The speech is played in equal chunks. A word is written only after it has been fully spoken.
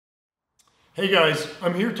Hey guys,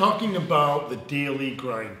 I'm here talking about the Daily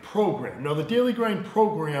Grind program. Now the Daily Grind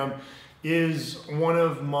program is one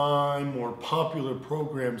of my more popular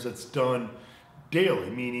programs that's done daily,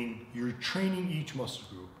 meaning you're training each muscle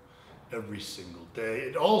group every single day.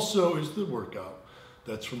 It also is the workout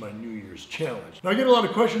that's for my New Year's challenge. Now I get a lot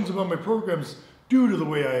of questions about my programs due to the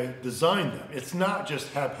way I designed them. It's not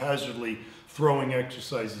just haphazardly throwing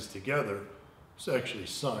exercises together. There's actually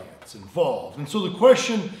science involved. And so the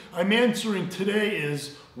question I'm answering today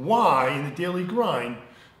is, why in the Daily Grind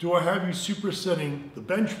do I have you supersetting the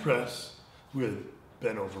bench press with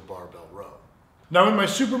bent over barbell row? Now in my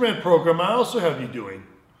Superman program, I also have you doing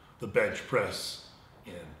the bench press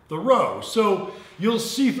and the row. So you'll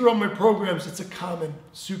see throughout my programs, it's a common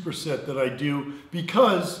superset that I do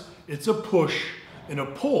because it's a push and a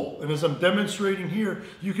pull. And as I'm demonstrating here,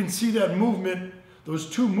 you can see that movement. Those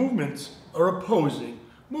two movements are opposing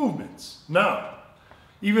movements. Now,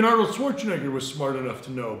 even Arnold Schwarzenegger was smart enough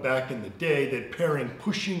to know back in the day that pairing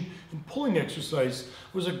pushing and pulling exercise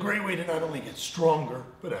was a great way to not only get stronger,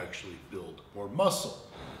 but actually build more muscle.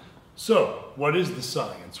 So, what is the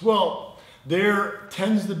science? Well, there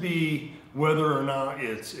tends to be, whether or not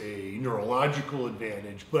it's a neurological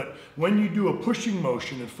advantage, but when you do a pushing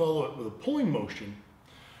motion and follow it with a pulling motion,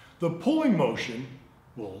 the pulling motion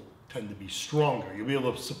will tend to be stronger. You'll be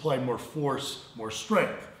able to supply more force, more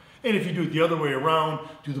strength. And if you do it the other way around,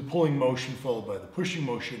 do the pulling motion followed by the pushing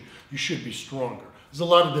motion, you should be stronger. There's a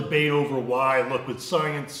lot of debate over why. Look, with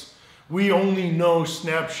science, we only know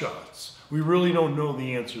snapshots. We really don't know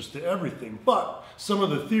the answers to everything. But some of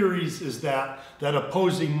the theories is that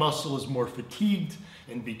opposing muscle is more fatigued,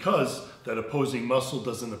 and because that opposing muscle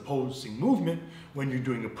does an opposing movement, when you're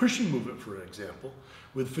doing a pushing movement, for example,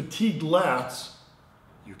 with fatigued lats,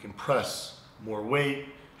 you can press more weight,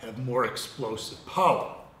 have more explosive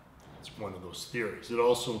power. It's one of those theories. It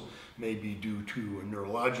also may be due to a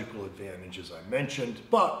neurological advantage, as I mentioned,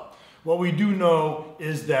 but what we do know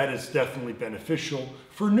is that it's definitely beneficial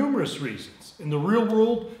for numerous reasons. In the real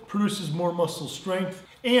world, it produces more muscle strength,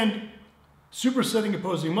 and supersetting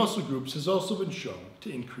opposing muscle groups has also been shown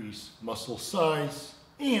to increase muscle size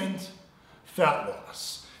and fat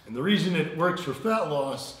loss. And the reason it works for fat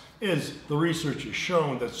loss is the research has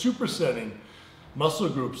shown that supersetting muscle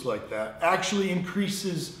groups like that actually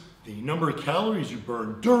increases the number of calories you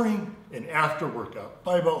burn during and after workout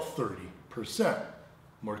by about 30%.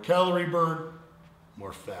 More calorie burn,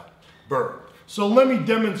 more fat burn. So let me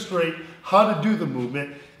demonstrate how to do the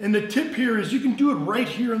movement. And the tip here is you can do it right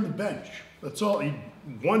here on the bench. That's all,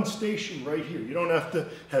 one station right here. You don't have to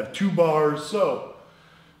have two bars, so,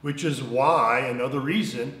 which is why, another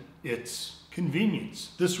reason, it's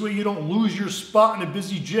convenience. This way you don't lose your spot in a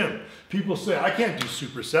busy gym. People say, I can't do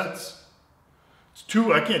supersets.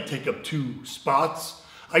 I can't take up two spots.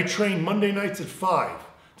 I train Monday nights at 5.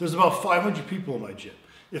 There's about 500 people in my gym.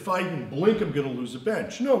 If I even blink, I'm gonna lose a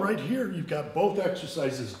bench. No, right here, you've got both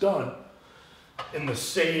exercises done in the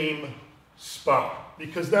same spot,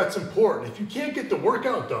 because that's important. If you can't get the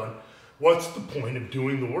workout done, what's the point of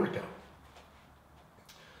doing the workout?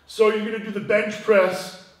 So you're gonna do the bench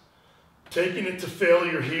press, taking it to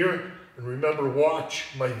failure here, and remember, watch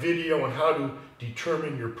my video on how to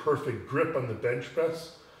determine your perfect grip on the bench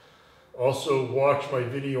press. Also watch my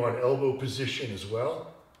video on elbow position as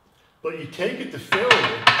well. But you take it to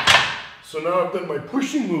failure. So now I've done my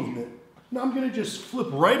pushing movement. Now I'm gonna just flip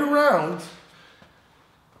right around.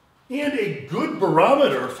 And a good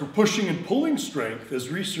barometer for pushing and pulling strength, as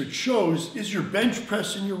research shows, is your bench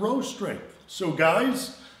press and your row strength. So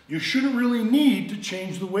guys, you shouldn't really need to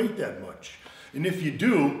change the weight that much. And if you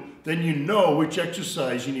do, then you know which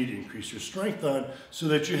exercise you need to increase your strength on so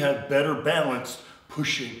that you have better balanced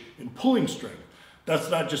pushing and pulling strength.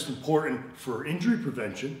 That's not just important for injury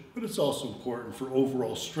prevention, but it's also important for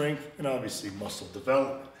overall strength and obviously muscle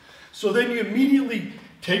development. So then you immediately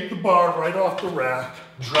take the bar right off the rack,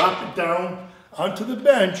 drop it down onto the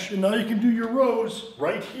bench, and now you can do your rows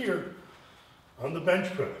right here on the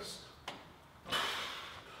bench press.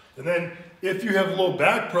 And then if you have low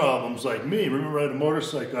back problems like me, remember I had a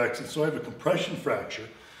motorcycle accident, so I have a compression fracture.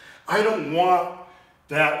 I don't want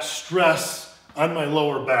that stress on my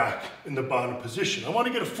lower back in the bottom position. I want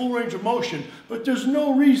to get a full range of motion, but there's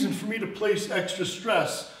no reason for me to place extra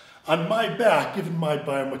stress on my back given my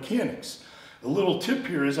biomechanics. A little tip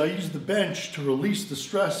here is I use the bench to release the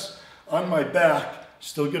stress on my back,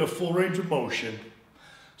 still get a full range of motion,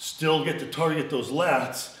 still get to target those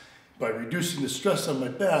lats. By reducing the stress on my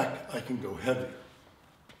back, I can go heavier.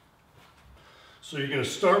 So you're going to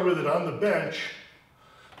start with it on the bench,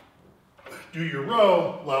 do your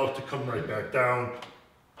row, allow it to come right back down,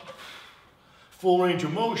 full range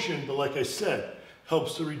of motion, but like I said,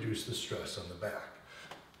 helps to reduce the stress on the back.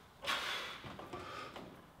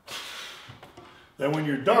 Then when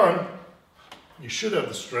you're done, you should have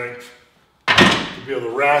the strength to be able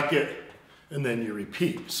to rack it, and then you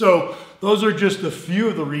repeat. So those are just a few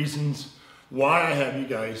of the reasons why I have you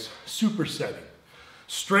guys supersetting.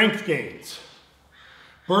 Strength gains,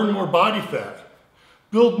 burn more body fat,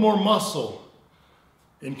 build more muscle,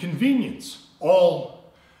 and convenience, all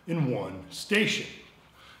in one station.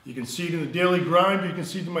 You can see it in the daily grind, or you can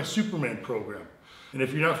see it in my Superman program. And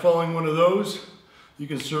if you're not following one of those, you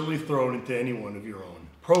can certainly throw it into any one of your own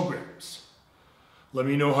programs. Let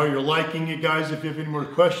me know how you're liking it, guys. If you have any more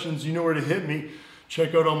questions, you know where to hit me.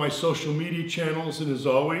 Check out all my social media channels, and as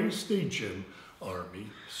always, stay Gym Army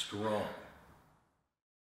strong.